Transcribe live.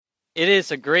It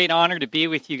is a great honor to be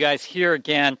with you guys here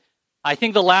again. I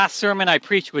think the last sermon I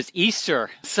preached was Easter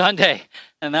Sunday,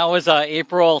 and that was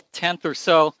April 10th or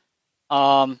so.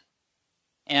 And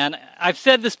I've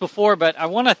said this before, but I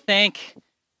want to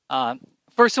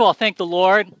first of all, thank the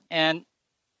Lord and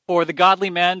for the godly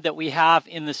men that we have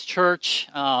in this church,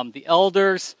 the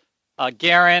elders,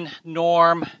 Garen,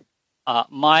 Norm,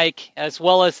 Mike, as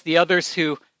well as the others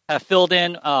who have filled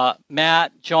in,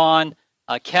 Matt, John,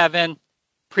 Kevin,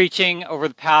 preaching over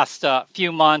the past few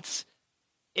months.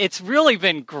 It's really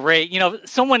been great. You know,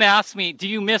 someone asked me, do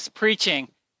you miss preaching?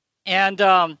 And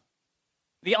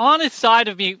the honest side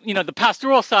of me, the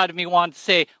pastoral side of me wanted to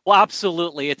say, well,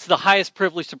 absolutely. It's the highest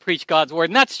privilege to preach God's word.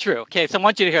 And that's true. Okay, so I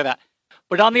want you to hear that.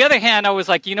 But on the other hand, I was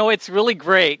like, it's really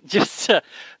great just to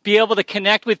be able to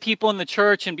connect with people in the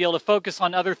church and be able to focus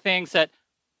on other things that,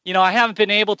 I haven't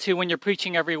been able to when you're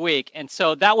preaching every week. And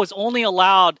so that was only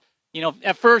allowed.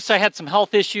 At first I had some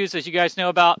health issues, as you guys know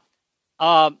about,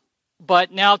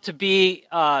 but now to be,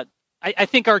 I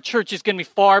think our church is going to be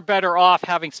far better off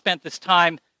having spent this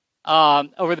time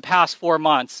over the past 4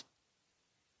 months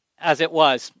as it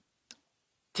was.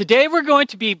 Today we're going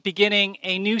to be beginning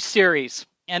a new series,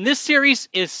 and this series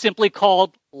is simply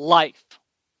called Life.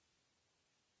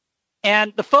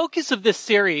 And the focus of this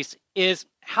series is,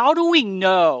 how do we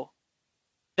know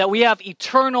that we have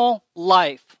eternal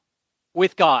life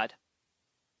with God?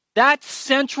 That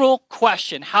central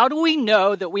question, how do we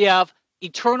know that we have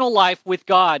eternal life with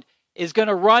God, is going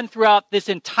to run throughout this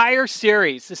entire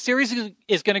series. The series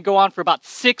is going to go on for about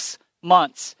 6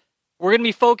 months. We're going to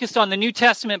be focused on the New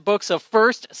Testament books of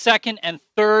 1st, 2nd, and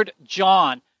 3rd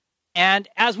John. And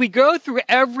as we go through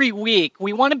every week,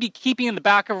 we want to be keeping in the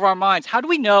back of our minds, how do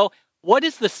we know what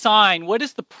is the sign, what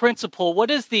is the principle,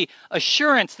 what is the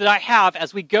assurance that I have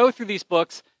as we go through these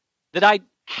books that I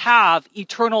have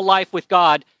eternal life with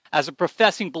God as a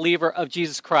professing believer of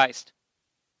Jesus Christ.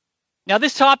 Now,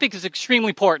 this topic is extremely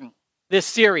important, this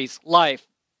series, Life.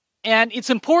 And it's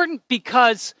important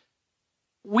because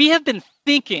we have been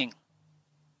thinking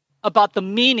about the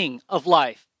meaning of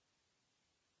life.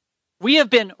 We have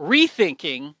been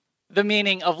rethinking the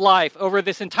meaning of life over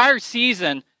this entire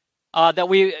season that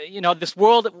the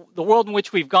world in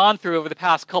which we've gone through over the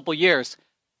past couple years.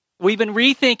 We've been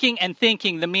rethinking and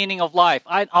thinking the meaning of life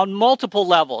on multiple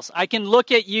levels. I can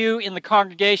look at you in the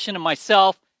congregation and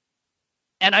myself,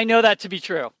 and I know that to be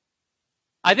true.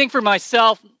 I think for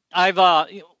myself,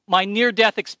 my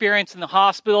near-death experience in the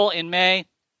hospital in May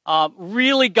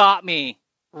really got me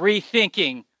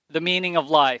rethinking the meaning of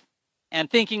life and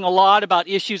thinking a lot about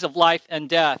issues of life and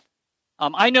death.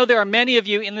 I know there are many of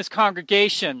you in this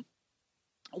congregation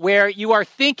where you are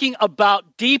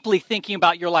deeply thinking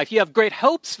about your life. You have great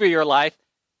hopes for your life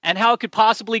and how it could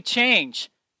possibly change.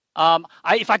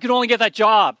 If I could only get that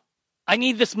job, I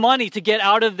need this money to get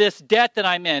out of this debt that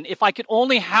I'm in. If I could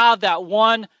only have that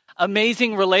one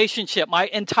amazing relationship, my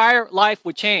entire life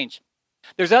would change.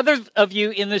 There's others of you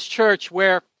in this church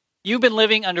where you've been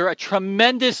living under a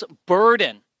tremendous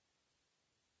burden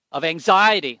of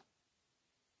anxiety,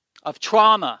 of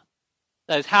trauma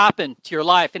that has happened to your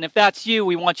life. And if that's you,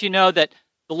 we want you to know that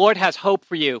the Lord has hope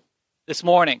for you this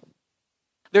morning.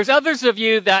 There's others of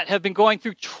you that have been going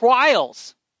through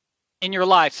trials in your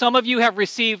life. Some of you have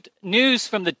received news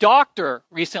from the doctor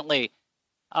recently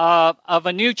of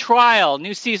a new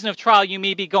season of trial you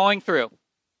may be going through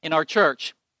in our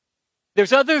church.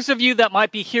 There's others of you that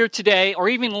might be here today or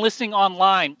even listening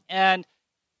online, and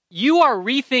you are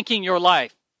rethinking your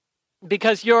life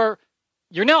because you're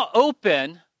now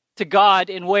open to God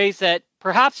in ways that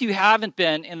perhaps you haven't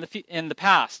been in the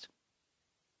past.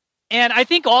 And I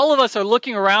think all of us are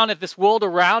looking around at this world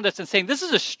around us and saying, this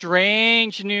is a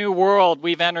strange new world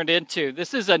we've entered into.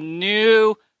 This is a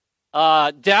new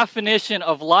definition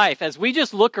of life. As we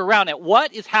just look around at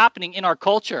what is happening in our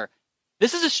culture,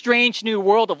 this is a strange new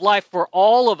world of life for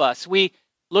all of us. We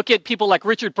look at people like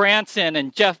Richard Branson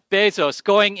and Jeff Bezos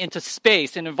going into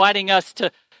space and inviting us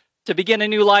to begin a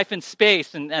new life in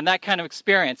space and that kind of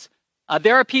experience.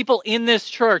 There are people in this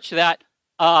church that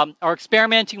are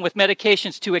experimenting with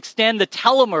medications to extend the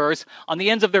telomeres on the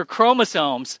ends of their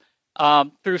chromosomes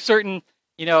through certain,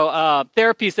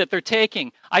 therapies that they're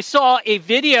taking. I saw a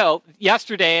video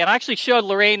yesterday, and I actually showed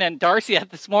Lorraine and Darcy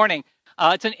this morning.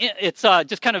 It's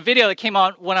just kind of video that came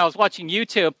on when I was watching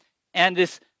YouTube, and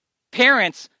this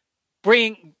parents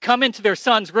come into their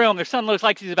son's room. Their son looks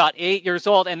like he's about 8 years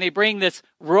old, and they bring this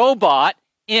robot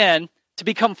in to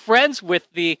become friends with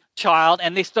the child,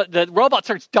 and the robot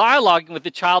starts dialoguing with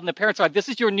the child, and the parents are like, this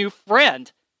is your new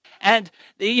friend. And,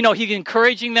 he's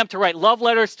encouraging them to write love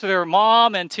letters to their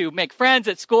mom and to make friends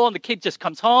at school, and the kid just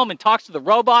comes home and talks to the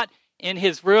robot in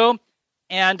his room,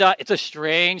 and it's a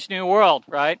strange new world,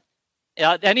 right?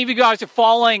 Any of you guys are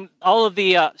following all of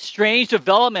the strange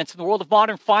developments in the world of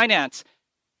modern finance.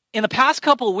 In the past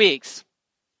couple of weeks,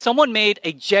 someone made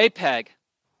a JPEG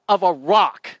of a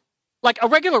rock, like a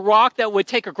regular rock that would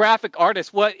take a graphic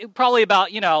artist, probably about,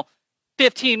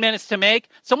 15 minutes to make.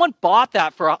 Someone bought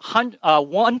that for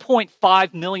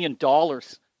 $1.5 million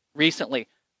recently.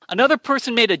 Another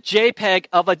person made a JPEG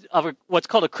of a what's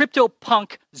called a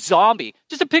CryptoPunk zombie.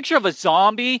 Just a picture of a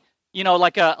zombie,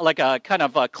 like a kind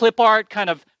of a clip art kind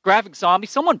of graphic zombie.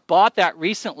 Someone bought that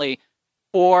recently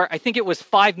for, I think it was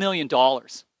 $5 million.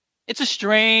 It's a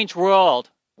strange world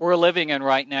we're living in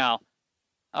right now.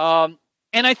 And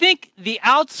I think the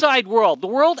outside world, the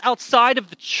world outside of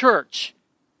the church,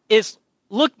 is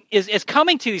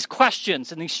coming to these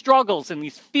questions and these struggles and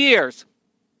these fears.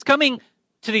 It's coming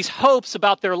to these hopes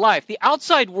about their life. The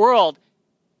outside world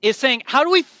is saying, how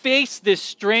do we face this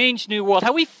strange new world? How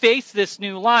do we face this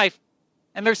new life?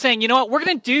 And they're saying, you know what, we're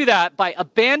going to do that by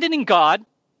abandoning God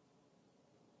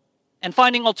and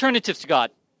finding alternatives to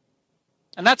God.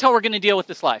 And that's how we're going to deal with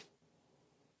this life.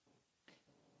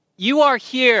 You are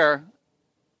here,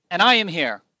 and I am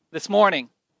here this morning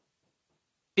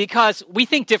because we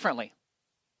think differently.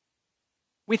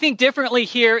 We think differently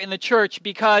here in the church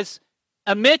because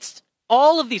amidst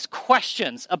all of these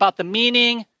questions about the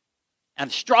meaning and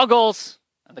the struggles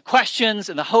and the questions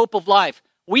and the hope of life,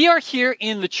 we are here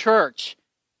in the church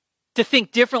to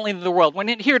think differently than the world. We're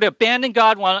not here to abandon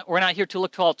God. We're not here to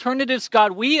look to alternatives to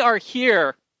God. We are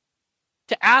here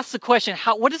to ask the question,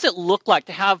 what does it look like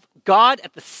to have God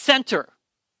at the center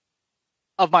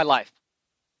of my life?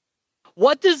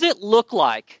 What does it look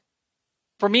like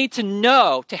for me to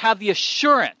know, to have the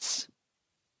assurance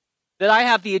that I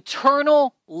have the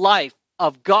eternal life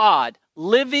of God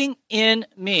living in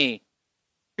me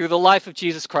through the life of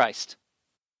Jesus Christ?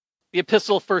 The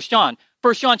epistle of 1 John.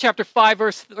 1 John chapter 5,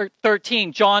 verse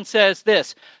 13, John says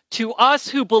this, "To us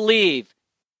who believe,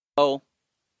 know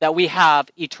that we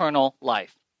have eternal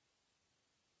life."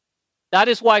 That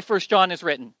is why 1 John is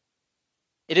written.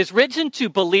 It is written to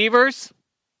believers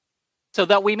so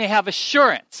that we may have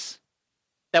assurance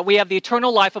that we have the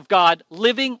eternal life of God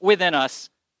living within us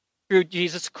through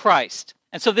Jesus Christ.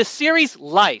 And so this series,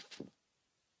 Life,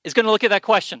 is going to look at that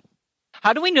question.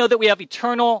 How do we know that we have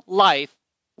eternal life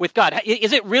with God?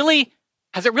 Has it really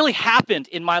happened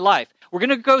in my life? We're going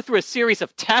to go through a series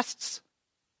of tests,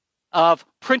 of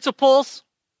principles,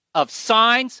 of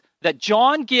signs that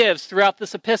John gives throughout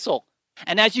this epistle.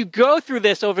 And as you go through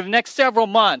this over the next several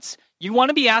months, you want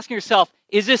to be asking yourself,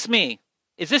 is this me?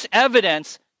 Is this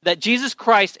evidence that Jesus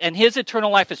Christ and his eternal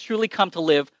life has truly come to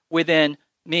live within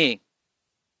me?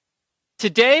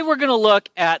 Today we're going to look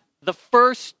at the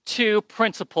first two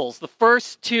principles, the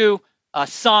first two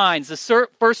signs, the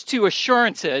first two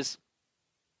assurances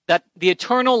that the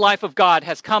eternal life of God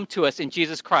has come to us in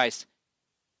Jesus Christ.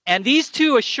 And these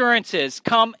two assurances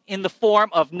come in the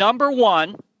form of, number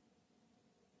one,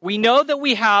 we know that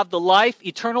we have the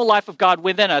eternal life of God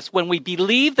within us when we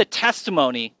believe the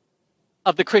testimony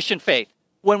of the Christian faith.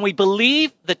 When we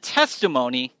believe the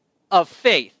testimony of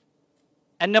faith.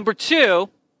 And number two,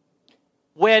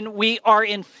 when we are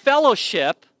in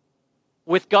fellowship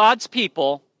with God's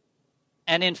people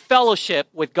and in fellowship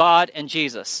with God and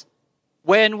Jesus.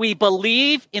 When we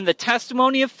believe in the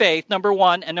testimony of faith, number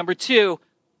one, and number two,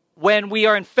 when we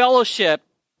are in fellowship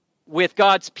with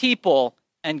God's people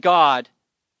and God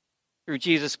through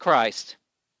Jesus Christ.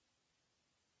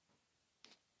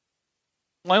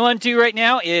 What I want to do right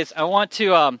now is I want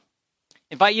to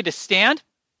invite you to stand,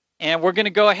 and we're going to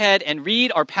go ahead and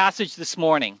read our passage this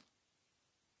morning.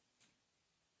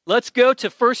 Let's go to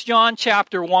 1 John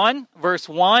chapter 1, verse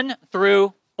 1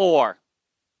 through 4.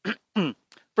 1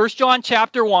 John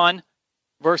chapter 1,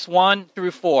 verse 1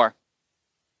 through 4.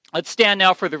 Let's stand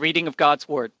now for the reading of God's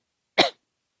word.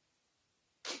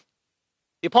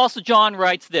 The Apostle John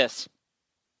writes this,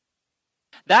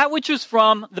 "That which was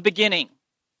from the beginning,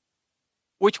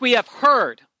 which we have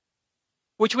heard,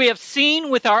 which we have seen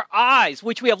with our eyes,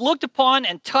 which we have looked upon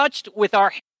and touched with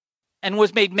our hands, and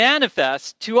was made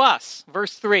manifest to us."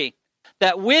 Verse 3,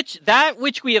 that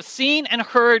which we have seen and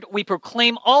heard we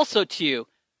proclaim also to you,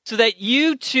 so that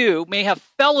you too may have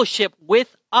fellowship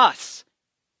with us.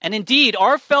 And indeed,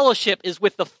 our fellowship is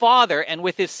with the Father and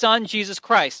with his Son, Jesus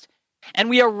Christ.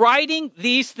 And we are writing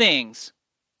these things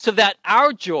so that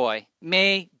our joy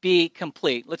may be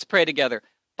complete. Let's pray together.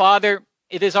 Father,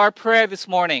 it is our prayer this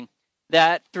morning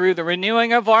that through the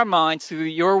renewing of our minds, through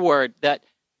your word, that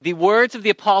the words of the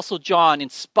Apostle John,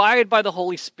 inspired by the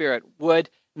Holy Spirit,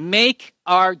 would make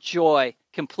our joy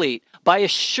complete by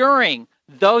assuring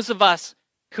those of us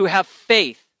who have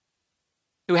faith,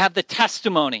 who have the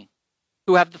testimony,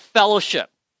 who have the fellowship,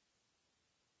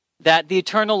 that the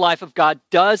eternal life of God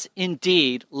does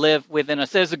indeed live within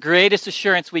us. That is the greatest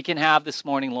assurance we can have this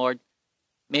morning, Lord.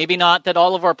 Maybe not that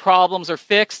all of our problems are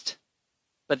fixed,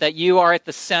 but that you are at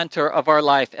the center of our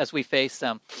life as we face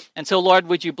them. And so, Lord,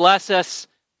 would you bless us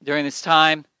during this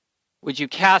time? Would you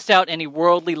cast out any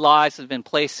worldly lies that have been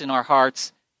placed in our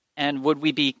hearts? And would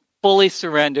we be fully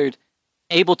surrendered,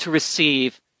 able to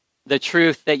receive the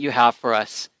truth that you have for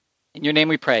us? In your name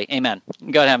we pray. Amen. You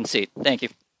can go ahead and have a seat. Thank you.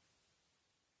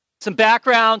 Some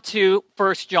background to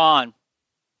 1 John.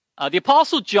 The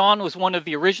Apostle John was one of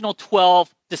the original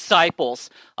 12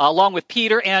 disciples, along with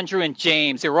Peter, Andrew, and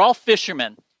James. They were all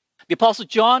fishermen. The Apostle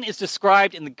John is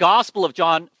described in the Gospel of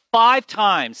John 5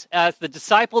 times as the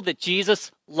disciple that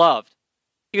Jesus loved.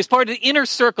 He was part of the inner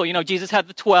circle. You know, Jesus had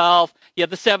the 12, he had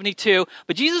the 72,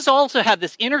 but Jesus also had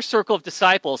this inner circle of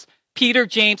disciples, Peter,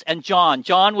 James, and John.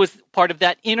 John was part of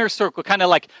that inner circle, kind of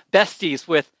like besties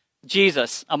with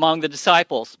Jesus among the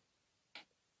disciples.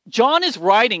 John is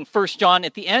writing 1 John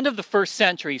at the end of the first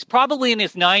century. He's probably in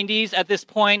his 90s at this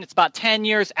point. It's about 10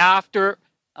 years after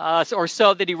or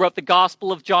so that he wrote the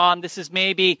Gospel of John. This is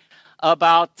maybe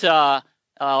about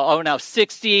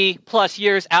 60 plus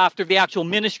years after the actual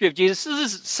ministry of Jesus.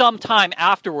 This is some time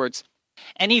afterwards.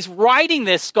 And he's writing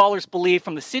this, scholars believe,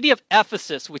 from the city of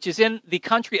Ephesus, which is in the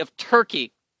country of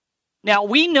Turkey. Now,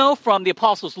 we know from the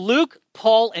apostles Luke,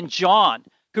 Paul, and John,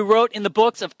 who wrote in the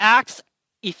books of Acts,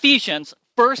 Ephesians,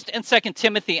 1st and 2nd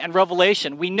Timothy, and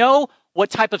Revelation, we know what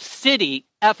type of city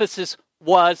Ephesus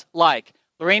was like.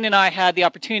 Lorraine and I had the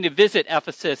opportunity to visit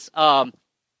Ephesus, 2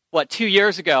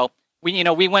 years ago.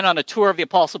 We went on a tour of the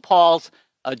Apostle Paul's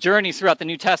journeys throughout the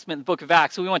New Testament and the book of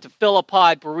Acts. So we went to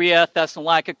Philippi, Berea,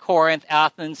 Thessalonica, Corinth,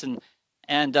 Athens,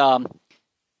 and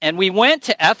we went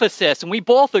to Ephesus, and we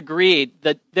both agreed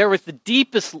that there was the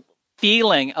deepest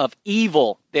feeling of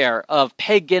evil there, of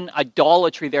pagan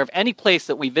idolatry there, of any place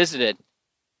that we visited.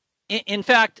 In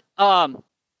fact,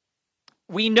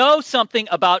 we know something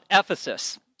about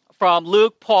Ephesus from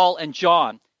Luke, Paul, and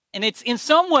John. And it's in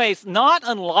some ways not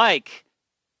unlike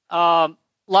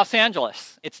Los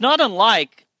Angeles. It's not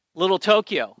unlike little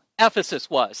Tokyo. Ephesus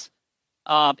was.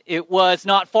 It was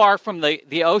not far from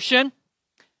the ocean.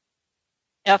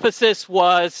 Ephesus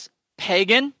was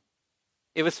pagan.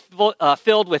 It was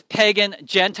filled with pagan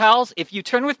Gentiles. If you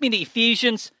turn with me to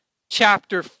Ephesians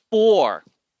chapter 4.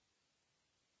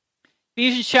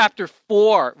 Ephesians chapter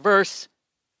 4, verse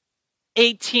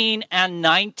 18 and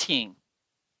 19.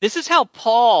 This is how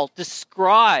Paul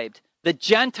described the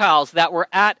Gentiles that were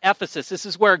at Ephesus. This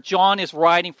is where John is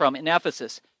writing from in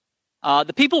Ephesus.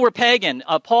 The people were pagan.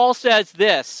 Paul says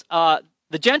this, the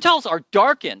Gentiles are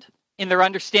darkened in their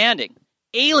understanding,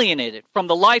 alienated from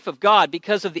the life of God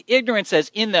because of the ignorance that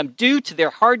is in them due to their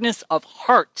hardness of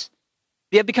heart.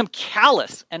 They have become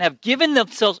callous and have given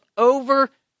themselves over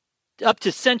up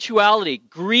to sensuality,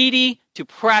 greedy to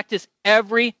practice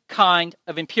every kind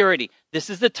of impurity. This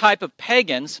is the type of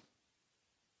pagans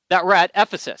that were at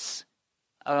Ephesus.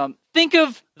 Think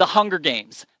of the Hunger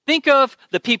Games. Think of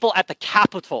the people at the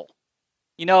Capitol,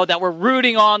 that were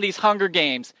rooting on these Hunger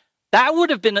Games. That would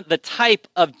have been the type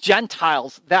of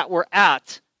Gentiles that were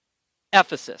at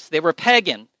Ephesus. They were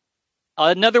pagan.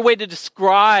 Another way to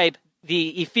describe the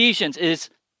Ephesians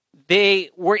is they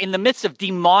were in the midst of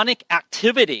demonic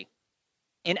activity.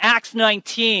 In Acts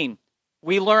 19,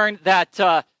 we learn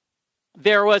that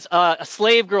there was a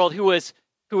slave girl who was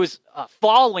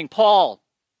following Paul,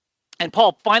 and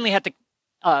Paul finally had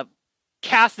to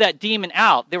cast that demon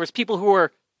out. There was people who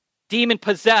were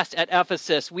demon-possessed at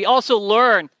Ephesus. We also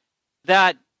learn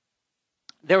that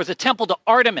there was a temple to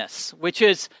Artemis, which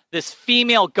is this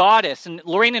female goddess, and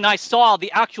Lorraine and I saw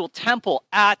the actual temple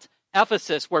at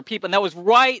Ephesus where people, and that was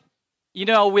right,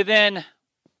 within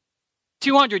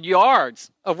 200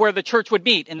 yards of where the church would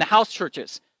meet in the house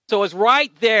churches. So it was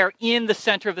right there in the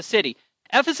center of the city.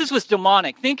 Ephesus was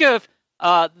demonic. Think of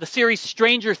the series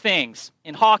Stranger Things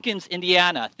in Hawkins,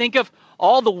 Indiana. Think of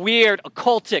all the weird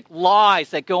occultic lies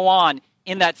that go on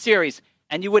in that series.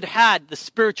 And you would have had the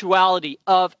spirituality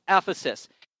of Ephesus.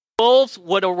 Wolves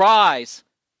would arise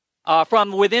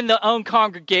from within the own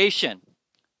congregation.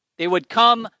 They would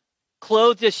come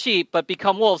clothed as sheep, but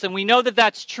become wolves. And we know that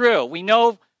that's true. We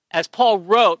know, as Paul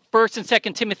wrote 1st and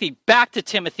 2nd Timothy back to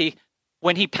Timothy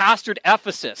when he pastored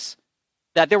Ephesus,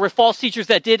 that there were false teachers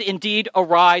that did indeed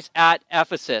arise at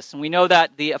Ephesus. And we know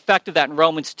that the effect of that in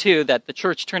Romans 2, that the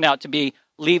church turned out to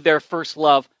leave their first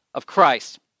love of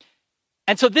Christ.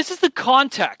 And so this is the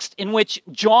context in which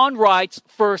John writes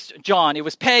 1 John. It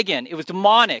was pagan. It was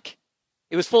demonic.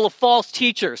 It was full of false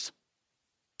teachers.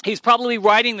 he's probably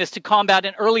writing this to combat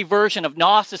an early version of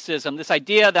Gnosticism, this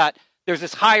idea that there's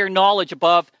this higher knowledge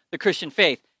above the Christian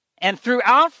faith. And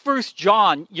throughout 1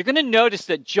 John, you're going to notice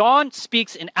that John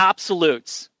speaks in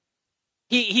absolutes.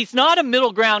 He's not a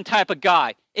middle ground type of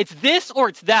guy. It's this or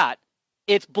it's that.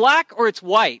 It's black or it's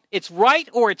white. It's right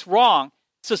or it's wrong.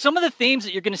 So some of the themes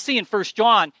that you're going to see in 1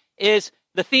 John is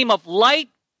the theme of light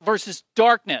versus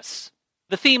darkness,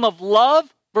 the theme of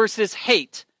love versus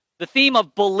hate, the theme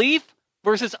of belief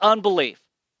versus unbelief,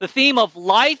 the theme of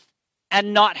life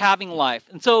and not having life.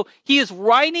 And so he is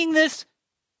writing this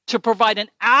to provide an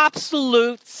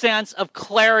absolute sense of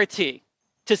clarity,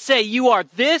 to say you are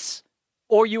this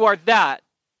or you are that,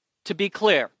 to be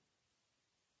clear.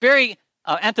 Very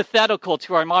antithetical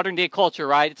to our modern day culture,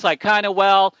 right? It's like kind of,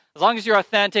 well, as long as you're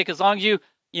authentic, as long as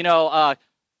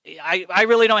I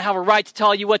really don't have a right to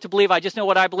tell you what to believe. I just know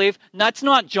what I believe. And that's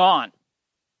not John.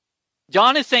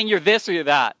 John is saying you're this or you're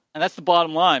that. And that's the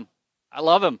bottom line. I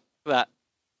love him for that.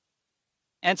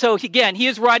 And so again, he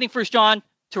is writing 1 John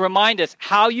to remind us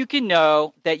how you can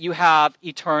know that you have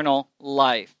eternal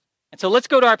life. And so let's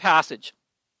go to our passage.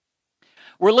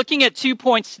 We're looking at 2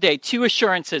 points today, 2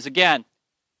 assurances. Again,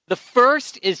 the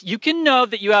first is you can know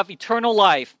that you have eternal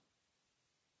life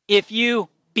if you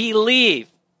believe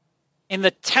in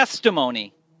the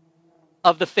testimony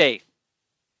of the faith.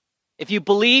 If you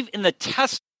believe in the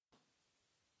testimony,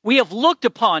 we have looked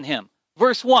upon him.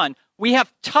 Verse 1, we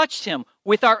have touched him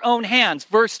with our own hands.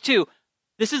 Verse 2,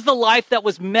 this is the life that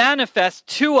was manifest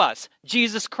to us,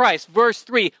 Jesus Christ. Verse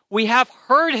 3, we have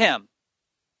heard him.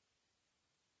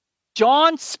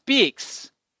 John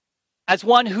speaks as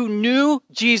one who knew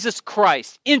Jesus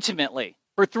Christ intimately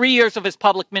for 3 years of his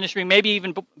public ministry, maybe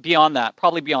even beyond that,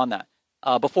 probably beyond that,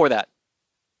 before that.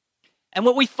 And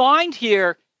what we find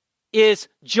here is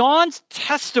John's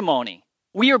testimony.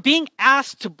 We are being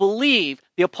asked to believe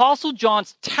the Apostle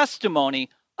John's testimony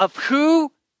of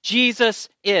who Jesus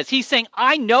is. He's saying,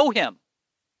 I know him.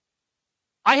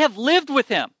 I have lived with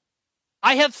him.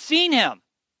 I have seen him.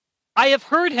 I have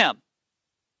heard him.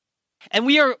 And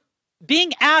we are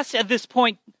being asked at this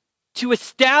point to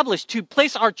establish, to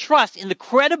place our trust in the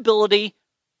credibility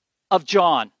of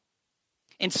John,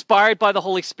 inspired by the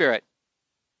Holy Spirit.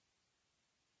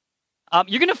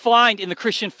 You're going to find in the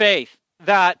Christian faith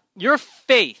that your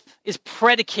faith is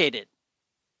predicated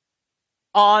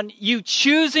on you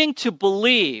choosing to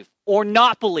believe or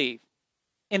not believe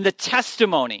in the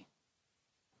testimony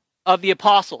of the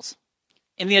apostles,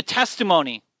 in the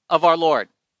testimony of our Lord.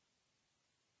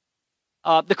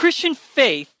 The Christian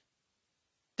faith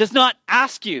does not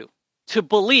ask you to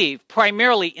believe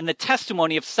primarily in the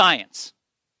testimony of science.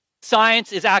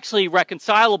 Science is actually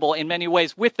reconcilable in many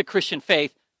ways with the Christian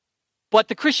faith, but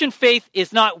the Christian faith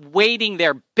is not waiting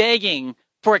there begging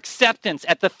for acceptance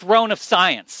at the throne of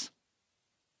science.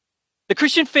 The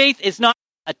Christian faith is not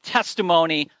a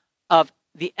testimony of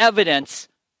the evidence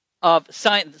of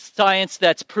science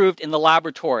that's proved in the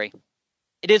laboratory.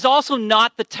 It is also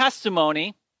not the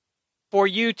testimony for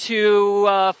you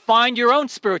to find your own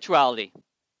spirituality.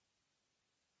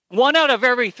 1 out of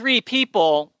every 3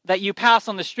 people that you pass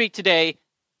on the street today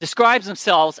describes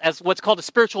themselves as what's called a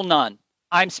spiritual nun.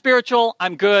 I'm spiritual,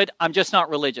 I'm good, I'm just not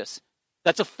religious.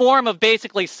 That's a form of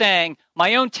basically saying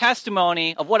my own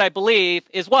testimony of what I believe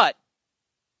is what?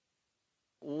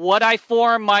 What I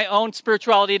form my own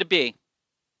spirituality to be.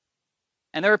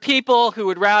 And there are people who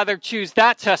would rather choose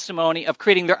that testimony of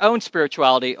creating their own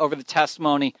spirituality over the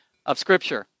testimony of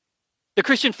Scripture. The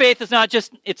Christian faith is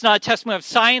it's not a testimony of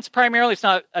science primarily. It's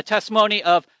not a testimony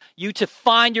of you to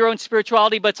find your own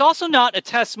spirituality, but it's also not a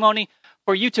testimony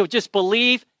for you to just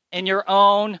believe in your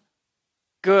own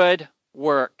good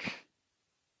work.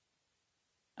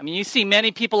 I mean, you see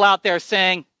many people out there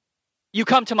saying, you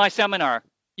come to my seminar,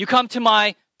 you come to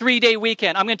my 3-day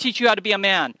weekend, I'm going to teach you how to be a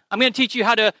man. I'm going to teach you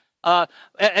how to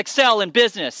excel in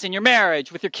business, in your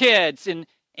marriage, with your kids, in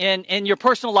your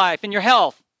personal life, in your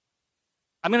health.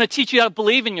 I'm going to teach you how to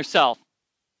believe in yourself.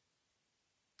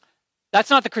 That's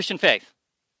not the Christian faith.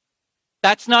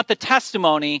 That's not the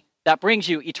testimony that brings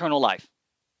you eternal life.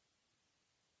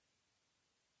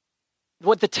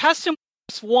 What the testimony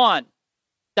is one,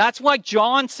 that's why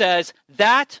John says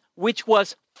that which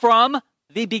was from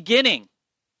the beginning.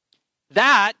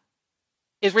 That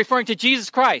is referring to Jesus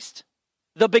Christ.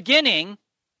 The beginning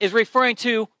is referring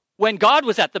to when God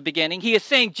was at the beginning. He is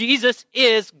saying Jesus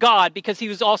is God because he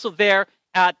was also there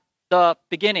at the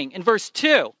beginning. In verse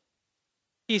 2,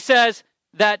 he says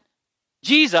that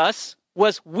Jesus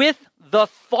was with the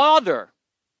Father.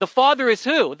 The Father is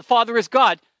who? The Father is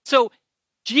God. So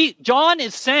John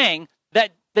is saying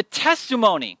that the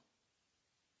testimony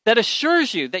that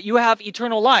assures you that you have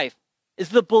eternal life is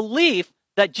the belief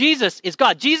that Jesus is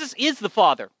God. Jesus is the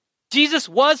Father. Jesus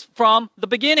was from the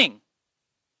beginning.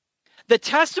 The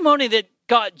testimony that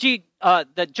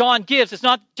that John gives is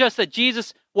not just that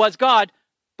Jesus was God,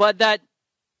 but that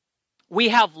we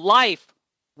have life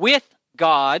with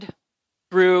God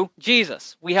through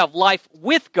Jesus. We have life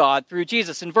with God through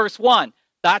Jesus. In verse 1,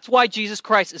 that's why Jesus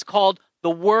Christ is called the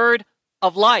Word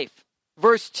of life.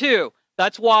 Verse 2,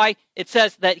 that's why it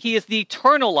says that he is the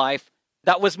eternal life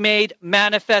that was made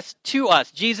manifest to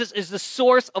us. Jesus is the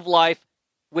source of life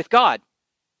with God.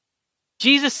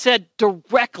 Jesus said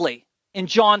directly in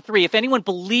John 3, if anyone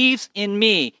believes in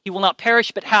me, he will not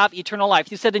perish but have eternal life.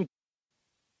 He said,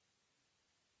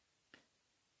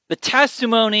 the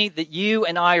testimony that you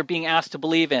and I are being asked to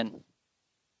believe in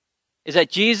is that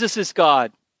Jesus is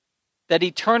God, that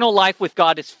eternal life with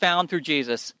God is found through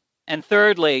Jesus. And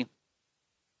thirdly,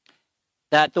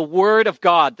 that the Word of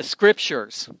God, the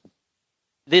Scriptures,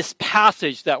 this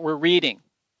passage that we're reading,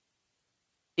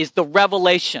 is the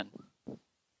revelation.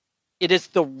 It is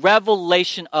the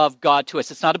revelation of God to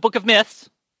us. It's not a book of myths.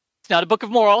 It's not a book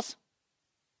of morals.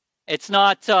 It's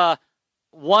not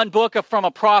one book from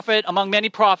a prophet among many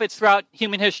prophets throughout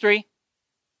human history.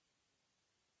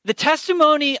 The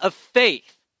testimony of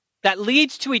faith that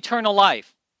leads to eternal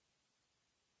life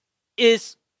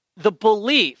is the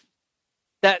belief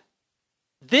that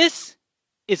this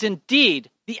is indeed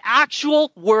the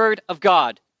actual Word of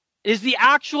God. It is the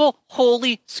actual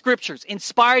Holy Scriptures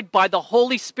inspired by the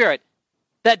Holy Spirit.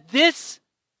 That this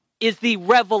is the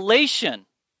revelation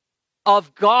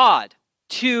of God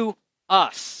to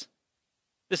us.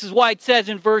 This is why it says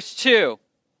in verse 2,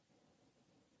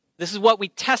 this is what we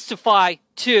testify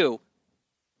to.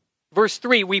 Verse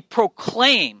 3, we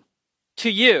proclaim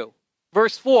to you.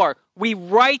 Verse 4, we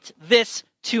write this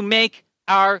to make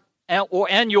our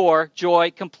and your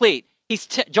joy complete.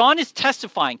 John is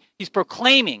testifying, he's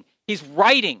proclaiming, he's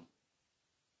writing.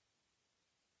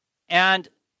 And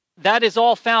that is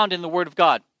all found in the Word of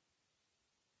God.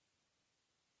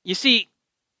 You see,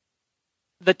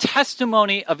 the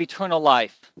testimony of eternal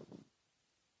life,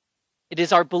 it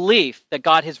is our belief that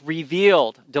God has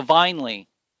revealed divinely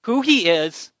who He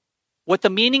is, what the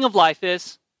meaning of life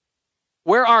is,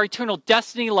 where our eternal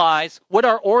destiny lies, what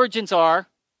our origins are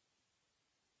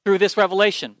through this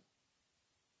revelation.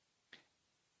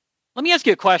 Let me ask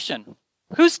you a question.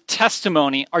 Whose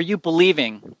testimony are you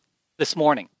believing this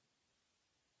morning?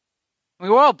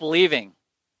 We're all believing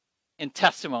in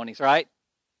testimonies, right?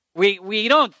 We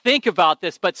don't think about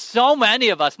this, but so many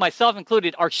of us, myself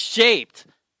included, are shaped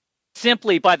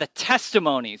simply by the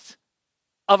testimonies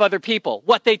of other people,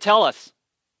 what they tell us.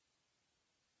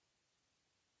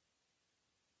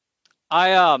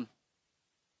 I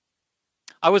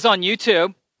was on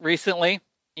YouTube recently.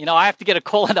 You know, I have to get a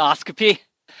colonoscopy.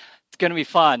 It's going to be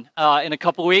fun in a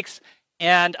couple weeks.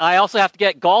 And I also have to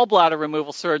get gallbladder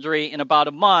removal surgery in about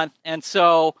a month. And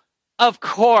so, of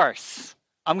course,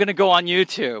 I'm going to go on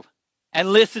YouTube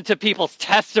and listen to people's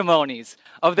testimonies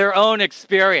of their own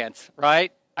experience,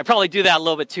 right? I probably do that a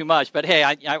little bit too much, but hey,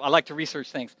 I like to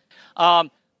research things. But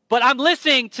I'm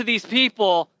listening to these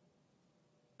people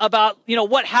about, you know,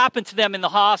 what happened to them in the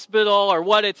hospital or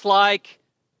what it's like.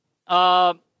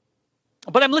 But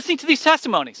I'm listening to these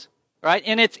testimonies, right?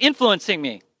 And it's influencing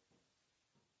me.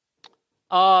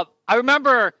 I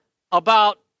remember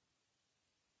about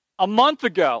a month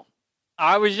ago,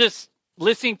 I was just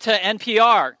listening to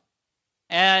NPR,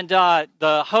 and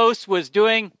the host was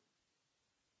doing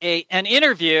an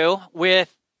interview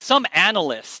with some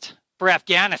analyst for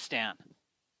Afghanistan.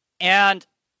 And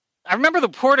I remember the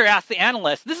reporter asked the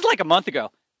analyst, this is like a month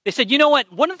ago, they said, you know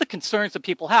what, one of the concerns that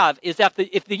people have is that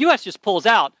if the U.S. just pulls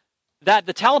out, that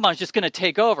the Taliban is just going to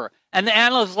take over. And the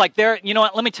analyst was like, you know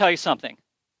what, let me tell you something.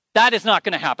 That is not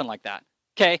going to happen like that,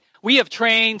 okay? We have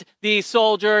trained these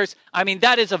soldiers. I mean,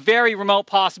 that is a very remote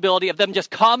possibility of them just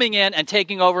coming in and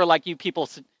taking over like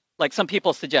some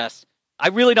people suggest. I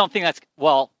really don't think that's,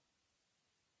 well,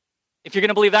 if you're going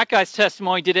to believe that guy's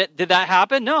testimony, did that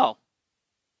happen? No.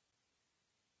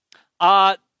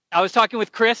 I was talking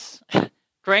with Chris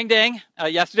Krangdang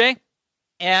yesterday,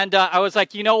 and I was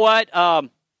like, you know what?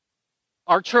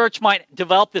 Our church might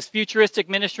develop this futuristic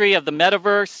ministry of the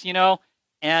metaverse, you know,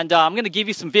 and I'm going to give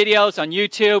you some videos on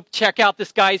YouTube. Check out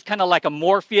this guy. He's kind of like a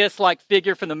Morpheus-like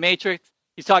figure from the Matrix.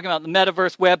 He's talking about the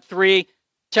metaverse, Web 3.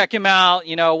 Check him out.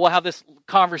 You know, we'll have this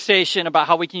conversation about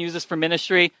how we can use this for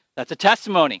ministry. That's a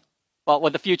testimony about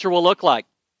what the future will look like.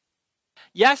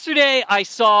 Yesterday, I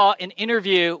saw an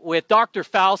interview with Dr.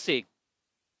 Fauci,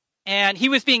 and he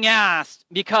was being asked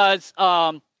because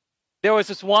There was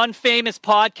this one famous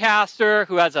podcaster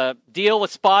who has a deal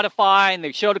with Spotify, and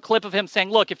they showed a clip of him saying,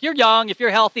 look, if you're young, if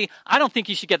you're healthy, I don't think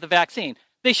you should get the vaccine.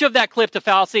 They showed that clip to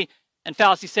Fauci, and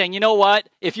Fauci saying, you know what?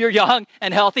 If you're young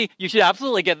and healthy, you should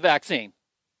absolutely get the vaccine.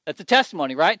 That's a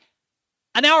testimony, right?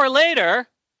 An hour later,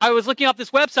 I was looking up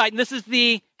this website, and this is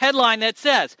the headline that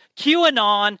says,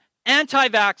 QAnon,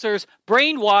 anti-vaxxers,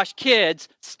 brainwashed kids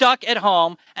stuck at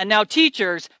home, and now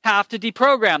teachers have to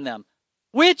deprogram them.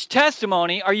 Which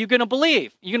testimony are you going to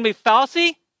believe? Are you going to believe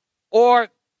Fauci or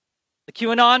the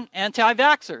QAnon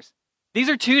anti-vaxxers? These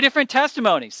are two different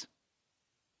testimonies.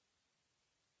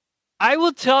 I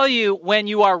will tell you when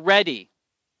you are ready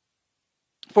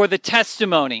for the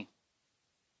testimony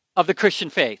of the Christian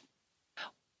faith.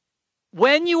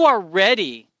 When you are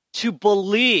ready to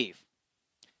believe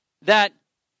that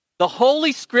the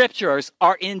Holy Scriptures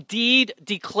are indeed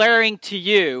declaring to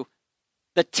you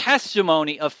the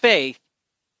testimony of faith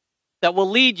that will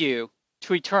lead you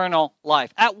to eternal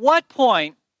life. At what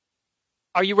point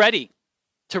are you ready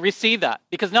to receive that?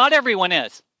 Because not everyone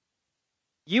is.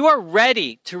 You are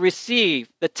ready to receive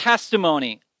the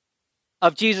testimony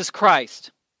of Jesus Christ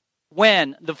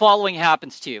when the following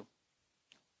happens to you.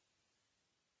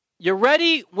 You're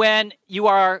ready when you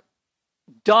are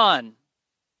done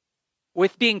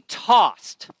with being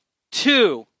tossed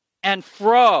to and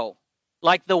fro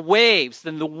like the waves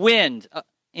and the wind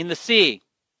in the sea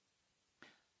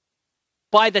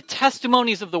by the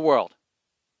testimonies of the world.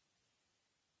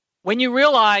 When you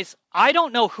realize, I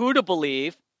don't know who to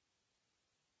believe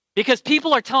because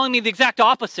people are telling me the exact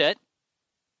opposite.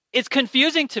 It's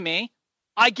confusing to me.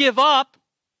 I give up.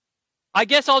 I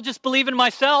guess I'll just believe in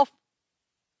myself.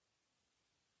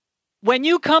 When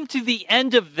you come to the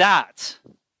end of that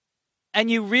and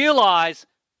you realize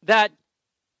that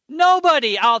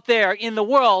nobody out there in the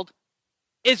world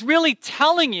is really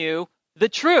telling you the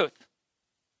truth.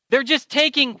 They're just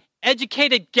taking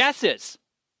educated guesses.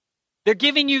 They're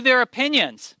giving you their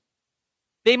opinions.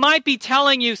 They might be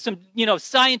telling you some,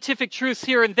 scientific truths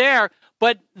here and there,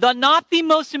 but not the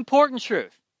most important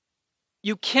truth.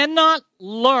 You cannot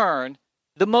learn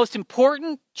the most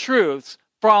important truths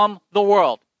from the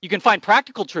world. You can find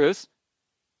practical truths,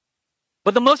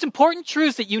 but the most important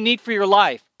truths that you need for your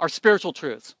life are spiritual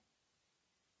truths.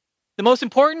 The most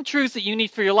important truths that you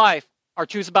need for your life are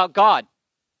truths about God.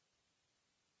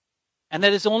 And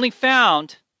that is only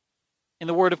found in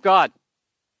the Word of God.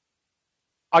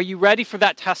 Are you ready for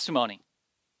that testimony?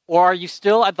 Or are you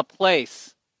still at the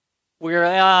place where,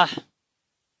 I'll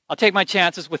take my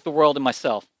chances with the world and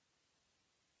myself?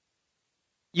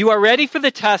 You are ready for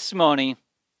the testimony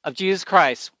of Jesus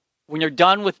Christ when you're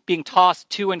done with being tossed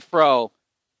to and fro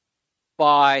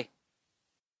by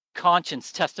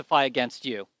conscience testify against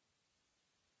you.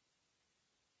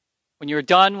 When you're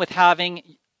done with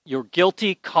having your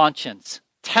guilty conscience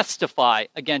testify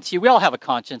against you. We all have a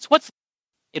conscience.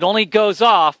 It only goes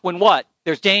off when what?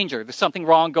 There's danger. There's something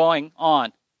wrong going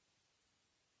on.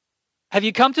 Have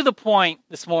you come to the point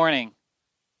this morning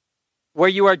where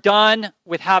you are done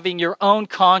with having your own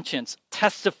conscience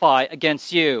testify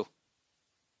against you?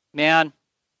 Man,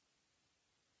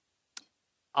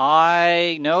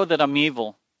 I know that I'm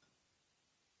evil.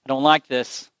 I don't like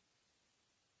this.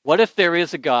 What if there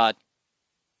is a God?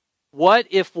 What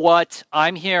if what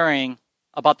I'm hearing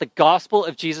about the gospel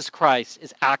of Jesus Christ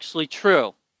is actually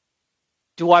true?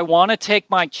 Do I want to take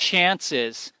my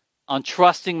chances on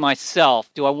trusting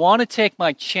myself? Do I want to take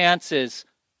my chances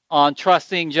on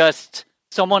trusting just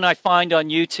someone I find on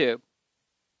YouTube?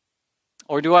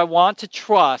 Or do I want to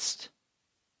trust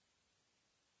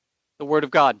the Word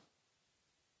of God?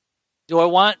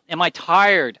 Am I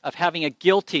tired of having a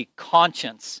guilty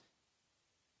conscience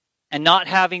and not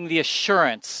having the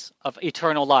assurance of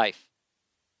eternal life?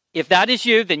 If that is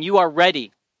you, then you are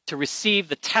ready to receive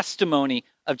the testimony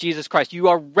of Jesus Christ. You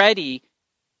are ready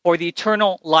for the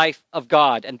eternal life of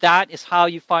God. And that is how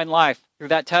you find life, through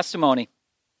that testimony.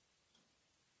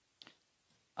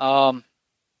 Let's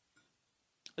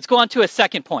go on to a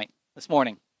second point this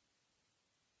morning.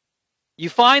 You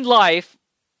find life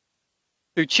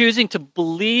through choosing to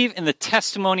believe in the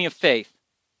testimony of faith.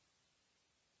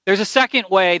 There's a second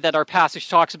way that our passage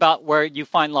talks about where you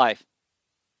find life.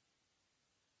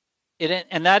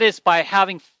 And that is by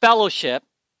having fellowship.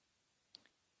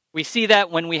 We see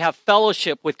that when we have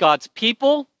fellowship with God's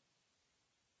people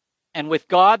and with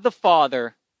God the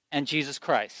Father and Jesus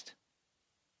Christ.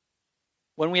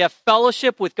 When we have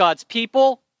fellowship with God's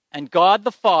people and God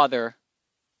the Father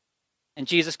and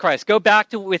Jesus Christ. Go back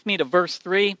with me to verse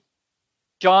 3.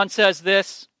 John says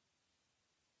this: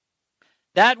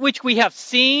 that which we have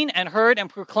seen and heard and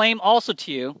proclaim also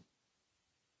to you,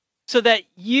 so that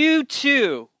you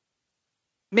too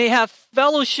may have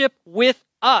fellowship with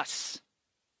us.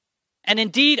 And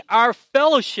indeed, our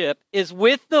fellowship is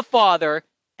with the Father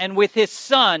and with his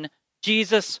Son,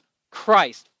 Jesus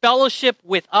Christ. Fellowship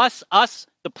with us,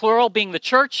 the plural being the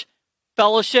church,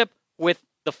 fellowship with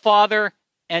the Father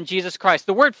and Jesus Christ.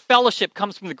 The word fellowship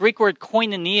comes from the Greek word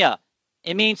koinonia.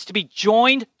 It means to be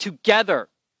joined together.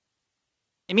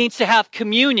 It means to have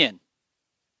communion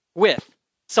with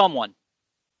someone.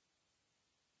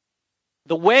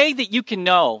 The way that you can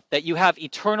know that you have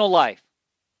eternal life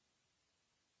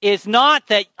is not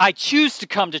that I choose to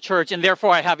come to church and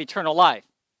therefore I have eternal life.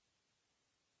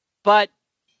 But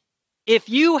if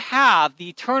you have the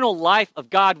eternal life of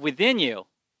God within you,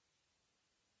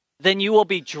 then you will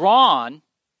be drawn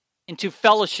into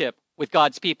fellowship with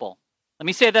God's people. Let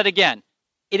me say that again.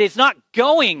 It is not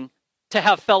going to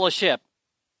have fellowship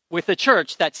with the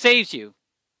church that saves you,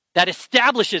 that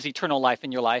establishes eternal life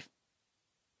in your life,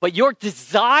 but your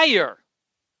desire,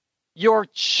 your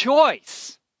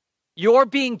choice, you're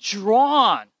being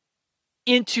drawn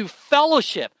into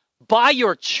fellowship by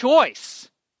your choice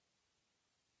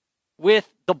with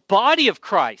the body of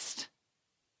Christ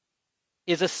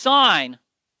is a sign,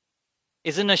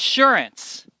 is an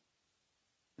assurance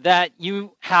that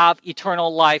you have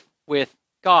eternal life with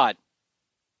God.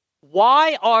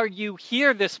 Why are you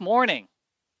here this morning?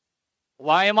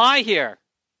 Why am I here?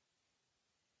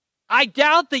 I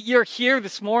doubt that you're here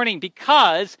this morning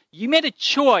because you made a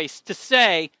choice to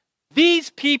say, these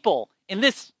people in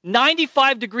this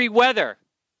 95-degree weather,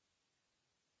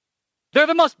 they're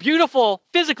the most beautiful,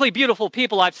 physically beautiful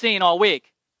people I've seen all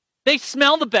week. They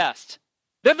smell the best.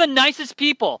 They're the nicest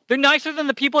people. They're nicer than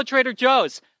the people at Trader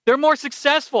Joe's. They're more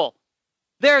successful.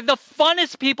 They're the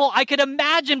funnest people I could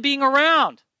imagine being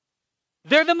around.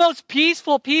 They're the most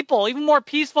peaceful people, even more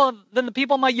peaceful than the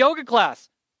people in my yoga class.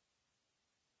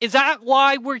 Is that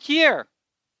why we're here?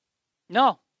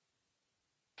 No.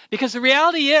 Because the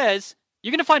reality is,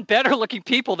 you're going to find better looking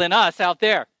people than us out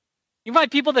there. You find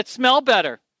people that smell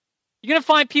better. You're going to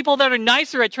find people that are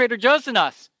nicer at Trader Joe's than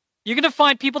us. You're going to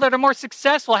find people that are more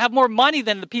successful, have more money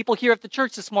than the people here at the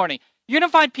church this morning. You're going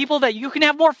to find people that you can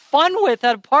have more fun with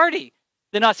at a party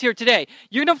than us here today.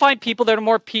 You're going to find people that are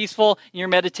more peaceful in your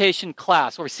meditation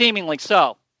class, or seemingly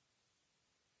so.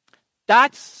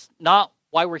 That's not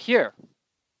why we're here.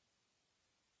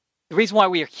 The reason why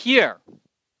we are here,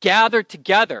 gathered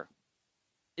together,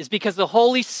 is because the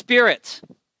Holy Spirit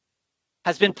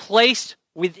has been placed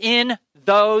within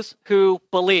those who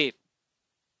believe.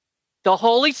 The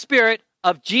Holy Spirit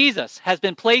of Jesus has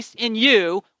been placed in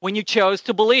you when you chose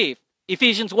to believe.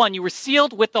 Ephesians 1, you were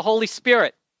sealed with the Holy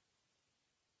Spirit.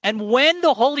 And when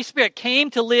the Holy Spirit came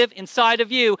to live inside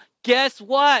of you, guess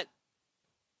what?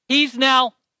 He's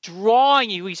now drawing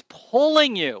you, he's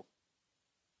pulling you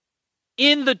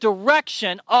in the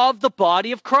direction of the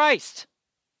body of Christ.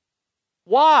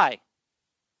 Why?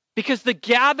 Because the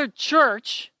gathered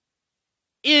church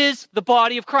is the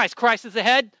body of Christ. Christ is the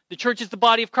head, the church is the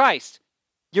body of Christ.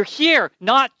 You're here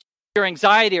not your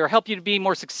anxiety or help you to be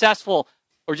more successful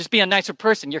or just be a nicer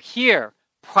person. You're here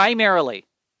primarily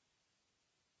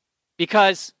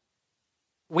because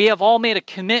we have all made a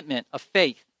commitment of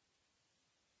faith.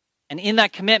 And in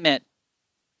that commitment,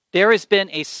 there has been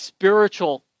a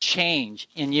spiritual change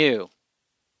in you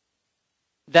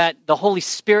that the Holy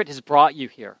Spirit has brought you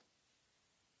here.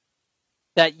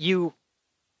 That you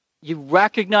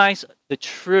recognize the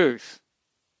truth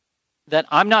that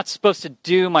I'm not supposed to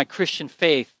do my Christian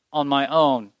faith on my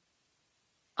own.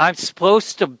 I'm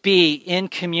supposed to be in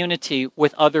community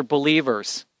with other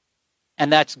believers.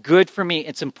 And that's good for me.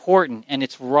 It's important and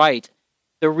it's right.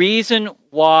 The reason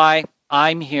why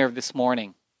I'm here this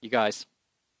morning, you guys,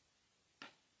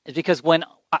 is because when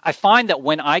I find that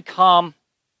when I come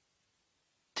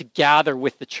to gather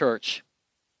with the church,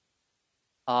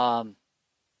 I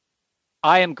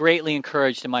am greatly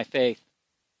encouraged in my faith.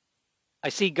 I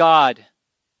see God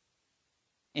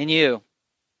in you.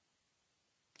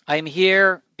 I am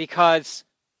here because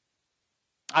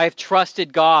I have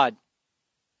trusted God.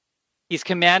 He's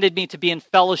commanded me to be in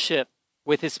fellowship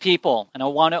with his people, and I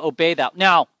want to obey that.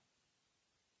 Now,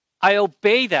 I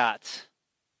obey that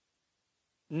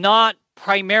not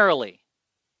primarily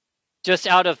just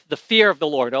out of the fear of the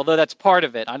Lord, although that's part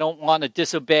of it. I don't want to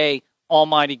disobey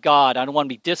Almighty God. I don't want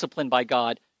to be disciplined by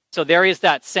God. So there is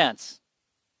that sense.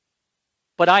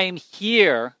 But I am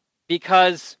here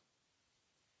because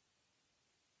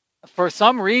for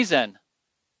some reason,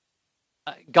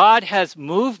 God has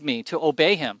moved me to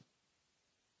obey him.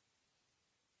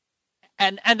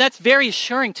 And that's very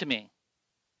assuring to me.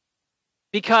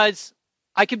 Because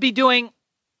I could be doing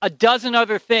a dozen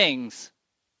other things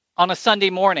on a Sunday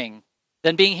morning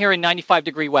than being here in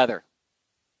 95-degree weather.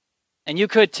 And you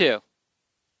could too.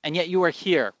 And yet you are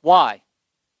here. Why?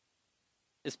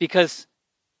 It's because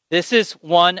this is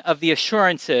one of the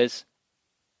assurances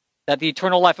that the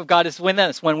eternal life of God is within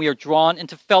us when we are drawn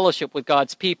into fellowship with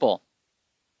God's people.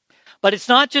 But it's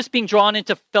not just being drawn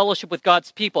into fellowship with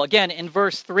God's people. Again, in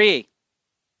verse 3,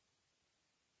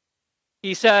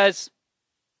 he says,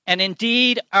 "And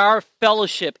indeed our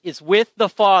fellowship is with the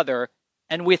Father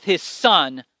and with his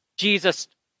Son, Jesus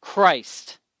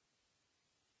Christ."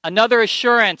 Another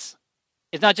assurance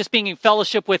is not just being in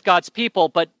fellowship with God's people,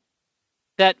 but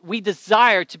that we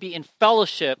desire to be in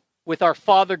fellowship with our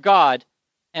Father God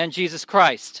and Jesus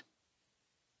Christ.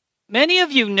 Many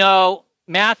of you know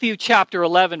Matthew chapter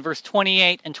 11, verse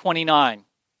 28 and 29.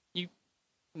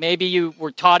 Maybe you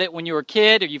were taught it when you were a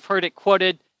kid, or you've heard it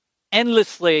quoted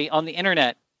endlessly on the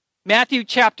internet. Matthew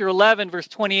chapter 11, verse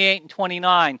 28 and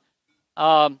 29.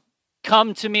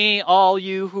 "Come to me, all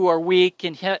you who are weak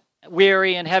and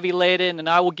weary and heavy laden, and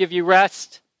I will give you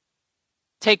rest.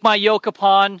 Take my yoke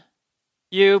upon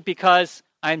you, because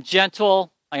I am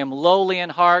gentle, I am lowly in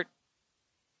heart,"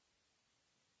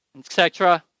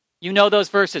 etc. You know those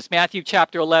verses, Matthew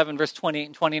chapter 11, verse 28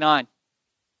 and 29.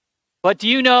 But do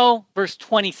you know verse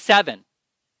 27,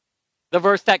 the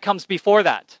verse that comes before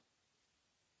that?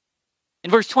 In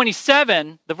verse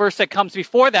 27, the verse that comes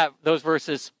before that, those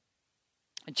verses,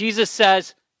 Jesus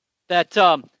says that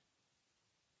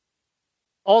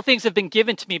all things have been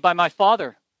given to me by my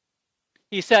Father.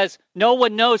 He says, no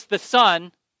one knows the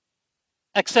Son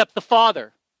except the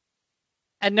Father,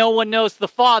 and no one knows the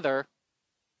Father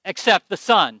except the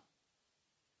Son,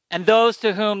 and those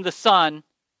to whom the Son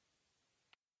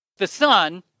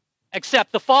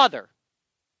except the Father.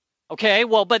 Okay,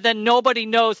 well, but then nobody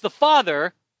knows the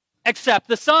Father except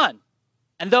the Son,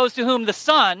 and those to whom the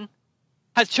Son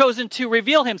has chosen to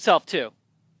reveal himself to.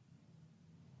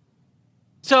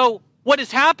 So what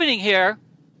is happening here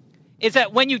is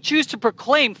that when you choose to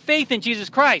proclaim faith in Jesus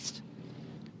Christ,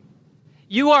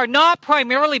 you are not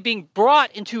primarily being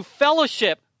brought into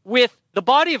fellowship with the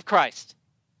body of Christ.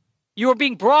 You are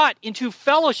being brought into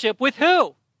fellowship with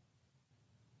who?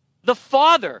 The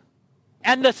Father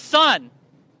and the Son,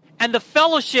 and the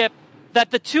fellowship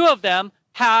that the two of them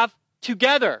have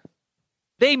together.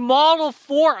 They model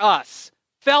for us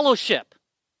fellowship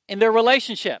in their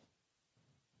relationship,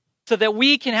 so that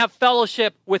we can have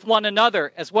fellowship with one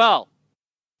another as well.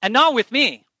 And not with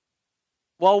me.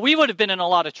 Well, we would have been in a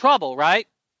lot of trouble, right?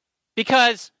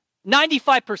 Because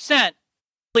 95%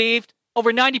 believed,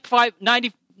 over 95%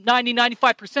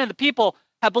 of the people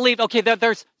have believed, okay,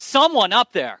 there's someone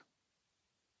up there.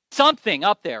 Something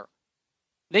up there.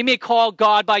 They may call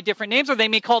God by different names, or they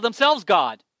may call themselves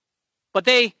God. But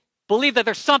they believe that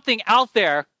there's something out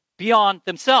there beyond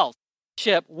themselves.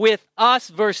 With us,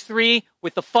 verse 3,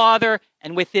 with the Father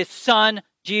and with his Son,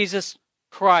 Jesus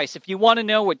Christ. If you want to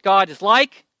know what God is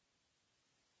like,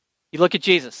 you look at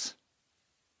Jesus.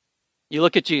 You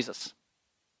look at Jesus.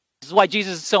 This is why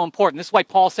Jesus is so important. This is why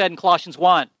Paul said in Colossians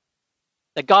 1,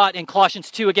 that God, in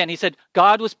Colossians 2 again, he said,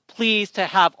 God was pleased to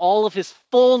have all of his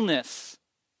fullness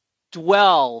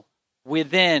dwell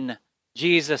within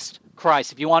Jesus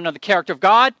Christ. If you want to know the character of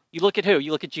God, you look at who?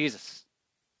 You look at Jesus.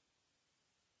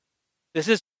 This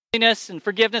is holiness and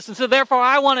forgiveness, and so therefore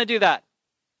I want to do that.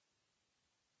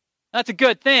 That's a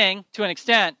good thing to an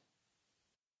extent,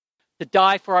 to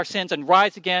die for our sins and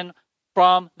rise again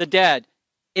from the dead.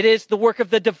 It is the work of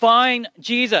the divine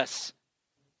Jesus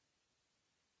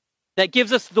that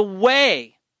gives us the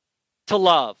way to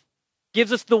love,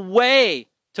 gives us the way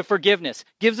to forgiveness,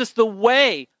 gives us the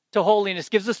way to holiness,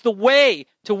 gives us the way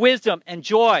to wisdom and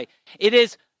joy. It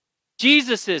is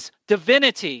Jesus'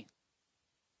 divinity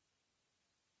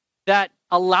that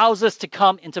allows us to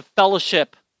come into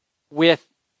fellowship with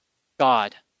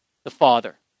God, the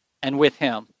Father, and with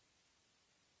him.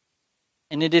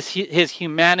 And it is his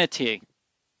humanity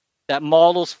that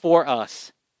models for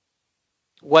us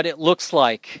what it looks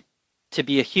like to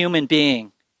be a human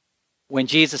being when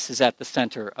Jesus is at the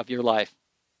center of your life.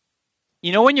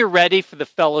 You know, when you're ready for the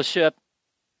fellowship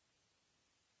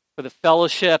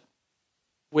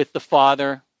with the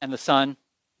Father and the Son,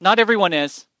 not everyone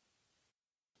is.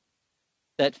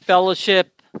 That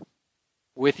fellowship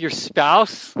with your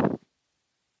spouse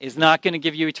is not going to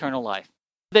give you eternal life.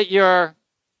 That you're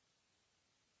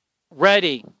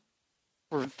ready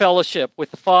for fellowship with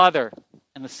the Father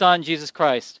and the Son, Jesus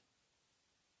Christ.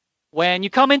 When you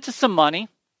come into some money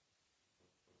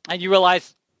and you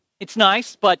realize it's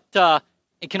nice, but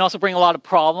it can also bring a lot of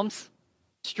problems,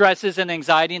 stresses, and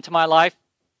anxiety into my life.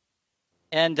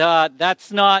 And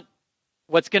that's not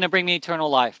what's going to bring me eternal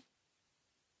life.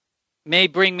 may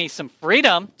bring me some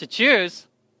freedom to choose,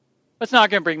 but it's not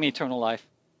going to bring me eternal life.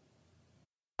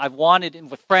 I've wanted it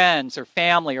with friends or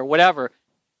family or whatever.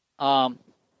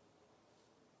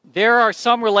 There are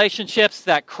some relationships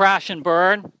that crash and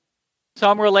burn,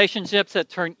 some relationships that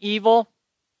turn evil.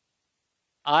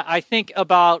 I think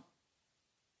about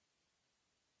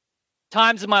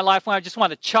times in my life when I just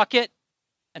want to chuck it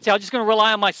and say, I'm just going to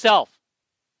rely on myself.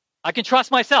 I can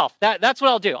trust myself. That's what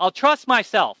I'll do. I'll trust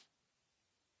myself.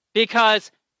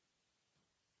 Because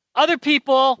other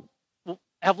people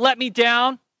have let me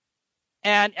down.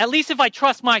 And at least if I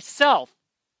trust myself,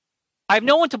 I have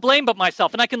no one to blame but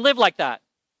myself. And I can live like that.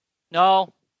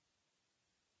 No.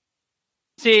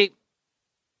 See,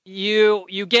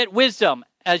 you get wisdom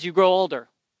as you grow older.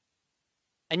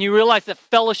 And you realize that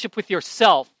fellowship with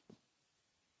yourself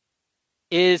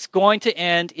is going to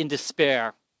end in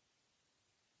despair.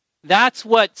 That's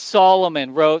what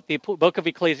Solomon wrote, the book of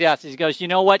Ecclesiastes. He goes, you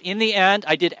know what? In the end,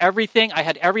 I did everything. I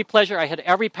had every pleasure. I had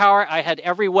every power. I had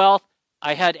every wealth.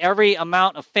 I had every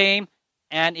amount of fame.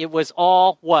 And it was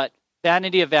all what?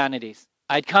 Vanity of vanities.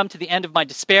 I'd come to the end of my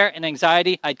despair and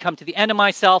anxiety. I'd come to the end of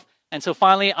myself. And so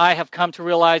finally, I have come to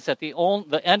realize that the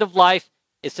end of life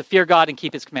is to fear God and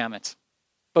keep His commandments.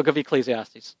 Book of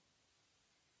Ecclesiastes.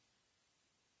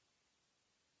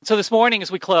 So this morning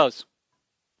as we close,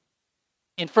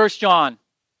 in 1 John,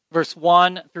 verse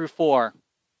 1 through 4,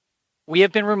 we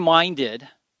have been reminded,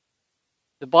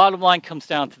 the bottom line comes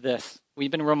down to this.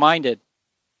 We've been reminded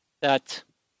that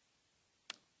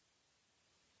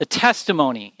the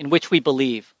testimony in which we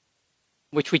believe,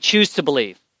 which we choose to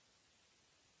believe,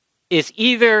 is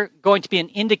either going to be an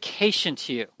indication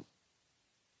to you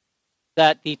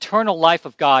that the eternal life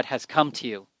of God has come to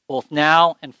you, both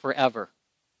now and forever.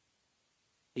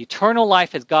 The eternal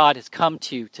life as God has come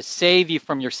to you to save you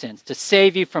from your sins, to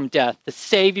save you from death, to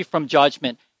save you from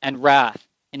judgment and wrath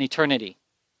in eternity.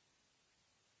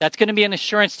 That's going to be an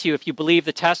assurance to you if you believe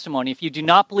the testimony. If you do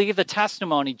not believe the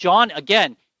testimony, John,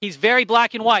 again, he's very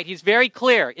black and white. He's very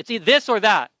clear. It's either this or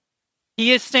that.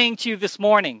 He is saying to you this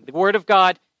morning, the word of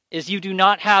God is you do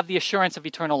not have the assurance of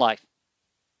eternal life,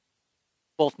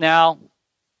 both now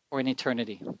or in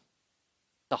eternity.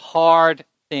 It's a hard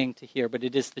thing to hear, but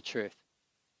it is the truth.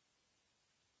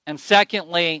 And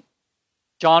secondly,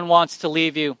 John wants to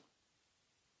leave you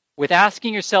with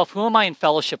asking yourself, who am I in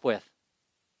fellowship with?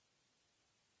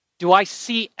 Do I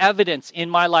see evidence in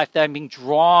my life that I'm being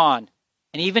drawn,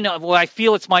 and even when I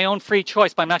feel it's my own free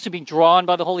choice, but I'm actually being drawn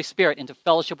by the Holy Spirit into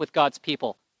fellowship with God's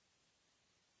people?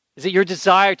 Is it your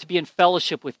desire to be in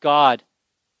fellowship with God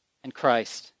and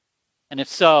Christ? And if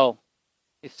so,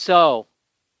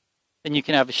 then you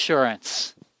can have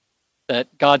assurance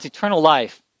that God's eternal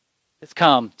life has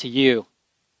come to you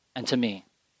and to me.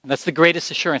 And that's the greatest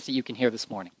assurance that you can hear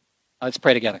this morning. Let's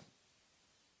pray together.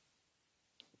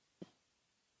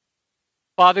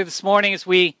 Father, this morning as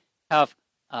we have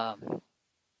come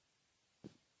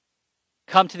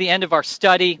to the end of our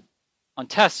study on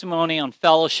testimony, on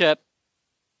fellowship,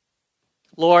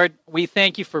 Lord, we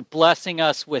thank you for blessing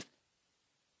us with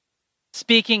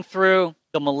speaking through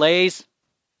the malaise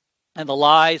and the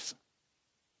lies,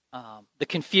 the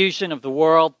confusion of the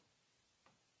world.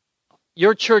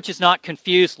 Your church is not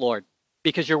confused, Lord,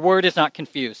 because your word is not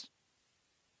confused.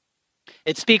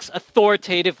 It speaks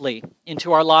authoritatively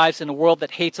into our lives in a world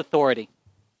that hates authority,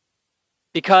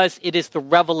 because it is the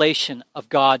revelation of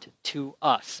God to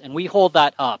us. And we hold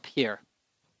that up here.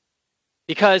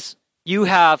 Because you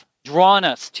have drawn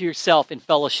us to yourself in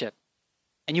fellowship,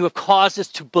 and you have caused us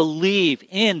to believe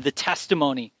in the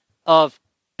testimony of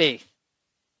faith.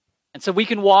 And so we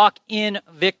can walk in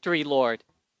victory, Lord,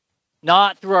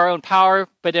 not through our own power,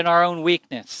 but in our own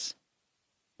weakness,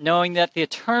 knowing that the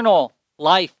eternal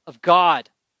life of God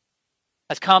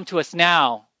has come to us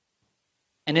now,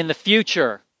 and in the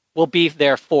future will be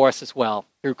there for us as well,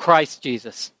 through Christ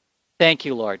Jesus. Thank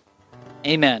you, Lord.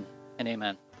 Amen and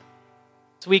amen.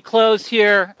 So we close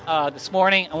here this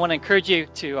morning. I want to encourage you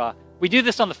to, we do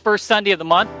this on the first Sunday of the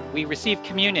month. We receive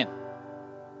communion.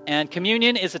 And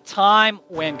communion is a time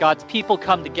when God's people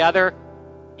come together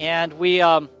and we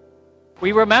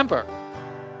remember.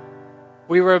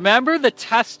 We remember the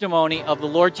testimony of the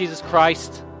Lord Jesus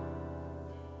Christ.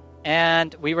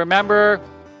 And we remember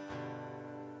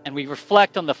and we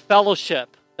reflect on the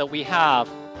fellowship that we have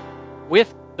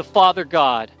with the Father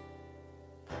God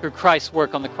through Christ's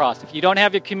work on the cross. If you don't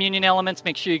have your communion elements,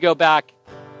 make sure you go back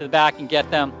to the back and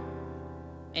get them.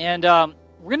 And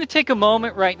we're going to take a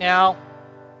moment right now.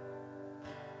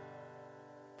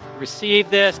 Receive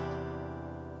this.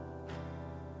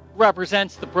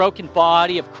 Represents the broken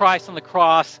body of Christ on the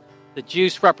cross. The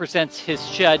juice represents his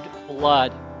shed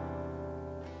blood.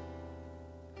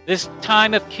 This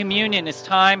time of communion is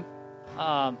time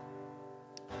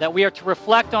that we are to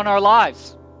reflect on our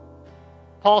lives.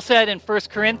 Paul said in 1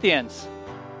 Corinthians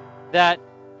that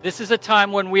this is a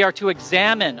time when we are to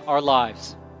examine our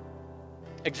lives.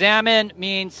 Examine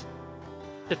means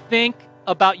to think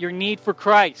about your need for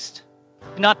Christ,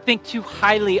 to not think too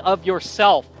highly of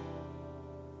yourself.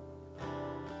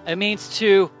 It means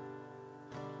to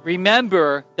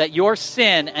remember that your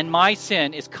sin and my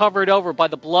sin is covered over by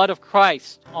the blood of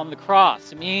Christ on the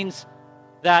cross. It means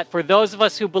that for those of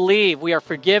us who believe, we are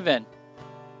forgiven,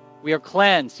 we are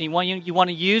cleansed. You want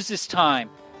to use this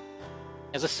time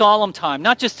as a solemn time,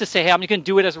 not just to say, hey, I'm going to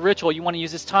do it as a ritual. You want to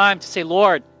use this time to say,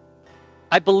 Lord,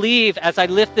 I believe as I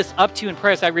lift this up to you in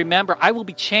prayer, as I remember, I will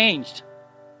be changed.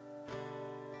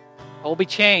 I will be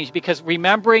changed because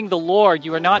remembering the Lord,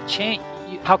 you are not changed.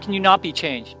 How can you not be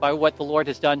changed by what the Lord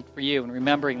has done for you and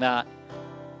remembering that?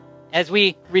 As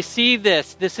we receive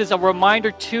this is a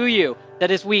reminder to you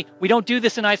that as we don't do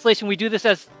this in isolation, we do this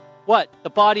as what? The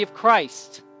body of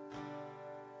Christ.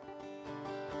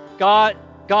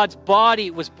 God's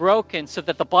body was broken so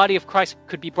that the body of Christ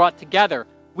could be brought together.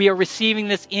 We are receiving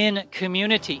this in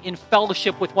community, in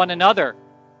fellowship with one another.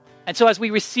 And so as we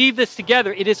receive this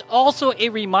together, it is also a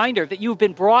reminder that you have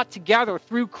been brought together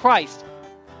through Christ,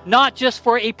 not just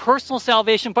for a personal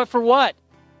salvation, but for what?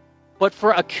 But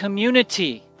for a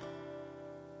community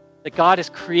that God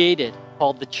has created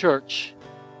called the church.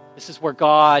 This is where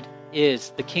God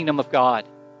is, the kingdom of God.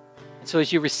 And so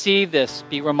as you receive this,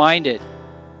 be reminded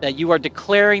that you are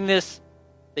declaring this,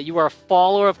 that you are a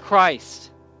follower of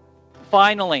Christ.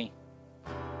 Finally,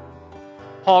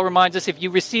 Paul reminds us, if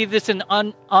you receive this in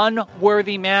an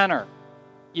unworthy manner,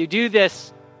 you do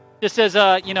this just as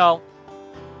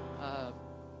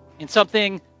in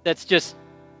something that's just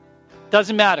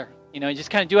doesn't matter. You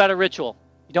just kind of do out of ritual.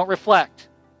 You don't reflect.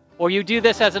 Or you do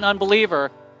this as an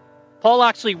unbeliever. Paul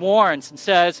actually warns and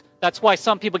says that's why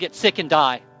some people get sick and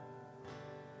die.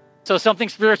 So something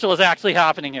spiritual is actually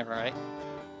happening here, right?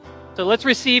 So let's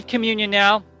receive communion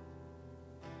now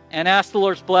and ask the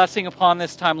Lord's blessing upon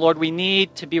this time. Lord, we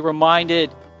need to be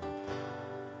reminded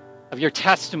of your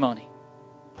testimony,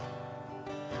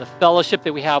 the fellowship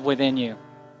that we have within you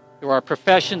through our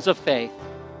professions of faith.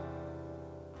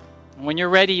 And when you're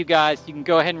ready, you guys, you can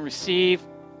go ahead and receive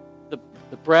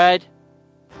the bread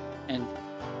and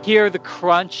hear the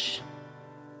crunch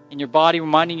in your body,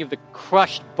 reminding you of the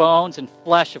crushed bones and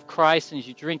flesh of Christ. And as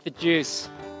you drink the juice,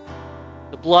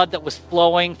 the blood that was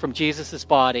flowing from Jesus'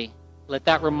 body, let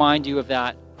that remind you of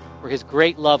that, for his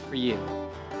great love for you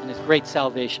and his great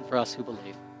salvation for us who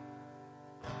believe.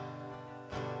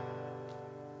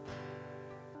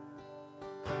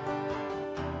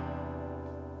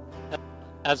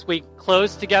 As we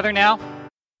close together now,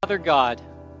 Father God,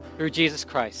 through Jesus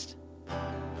Christ,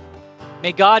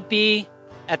 may God be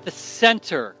at the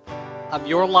center of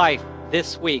your life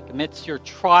this week, amidst your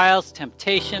trials,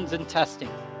 temptations, and testing,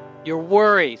 your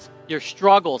worries, your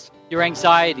struggles, your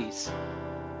anxieties,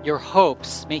 your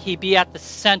hopes. May he be at the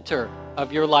center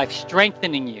of your life,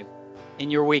 strengthening you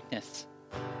in your weakness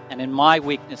and in my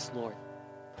weakness, Lord.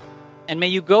 And may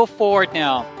you go forward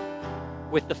now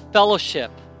with the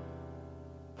fellowship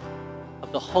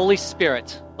of the Holy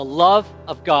Spirit, the love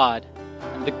of God,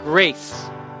 and the grace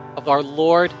of our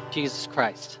Lord Jesus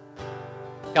Christ.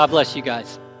 God bless you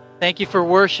guys. Thank you for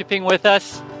worshiping with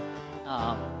us.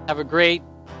 Have a great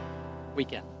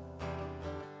weekend.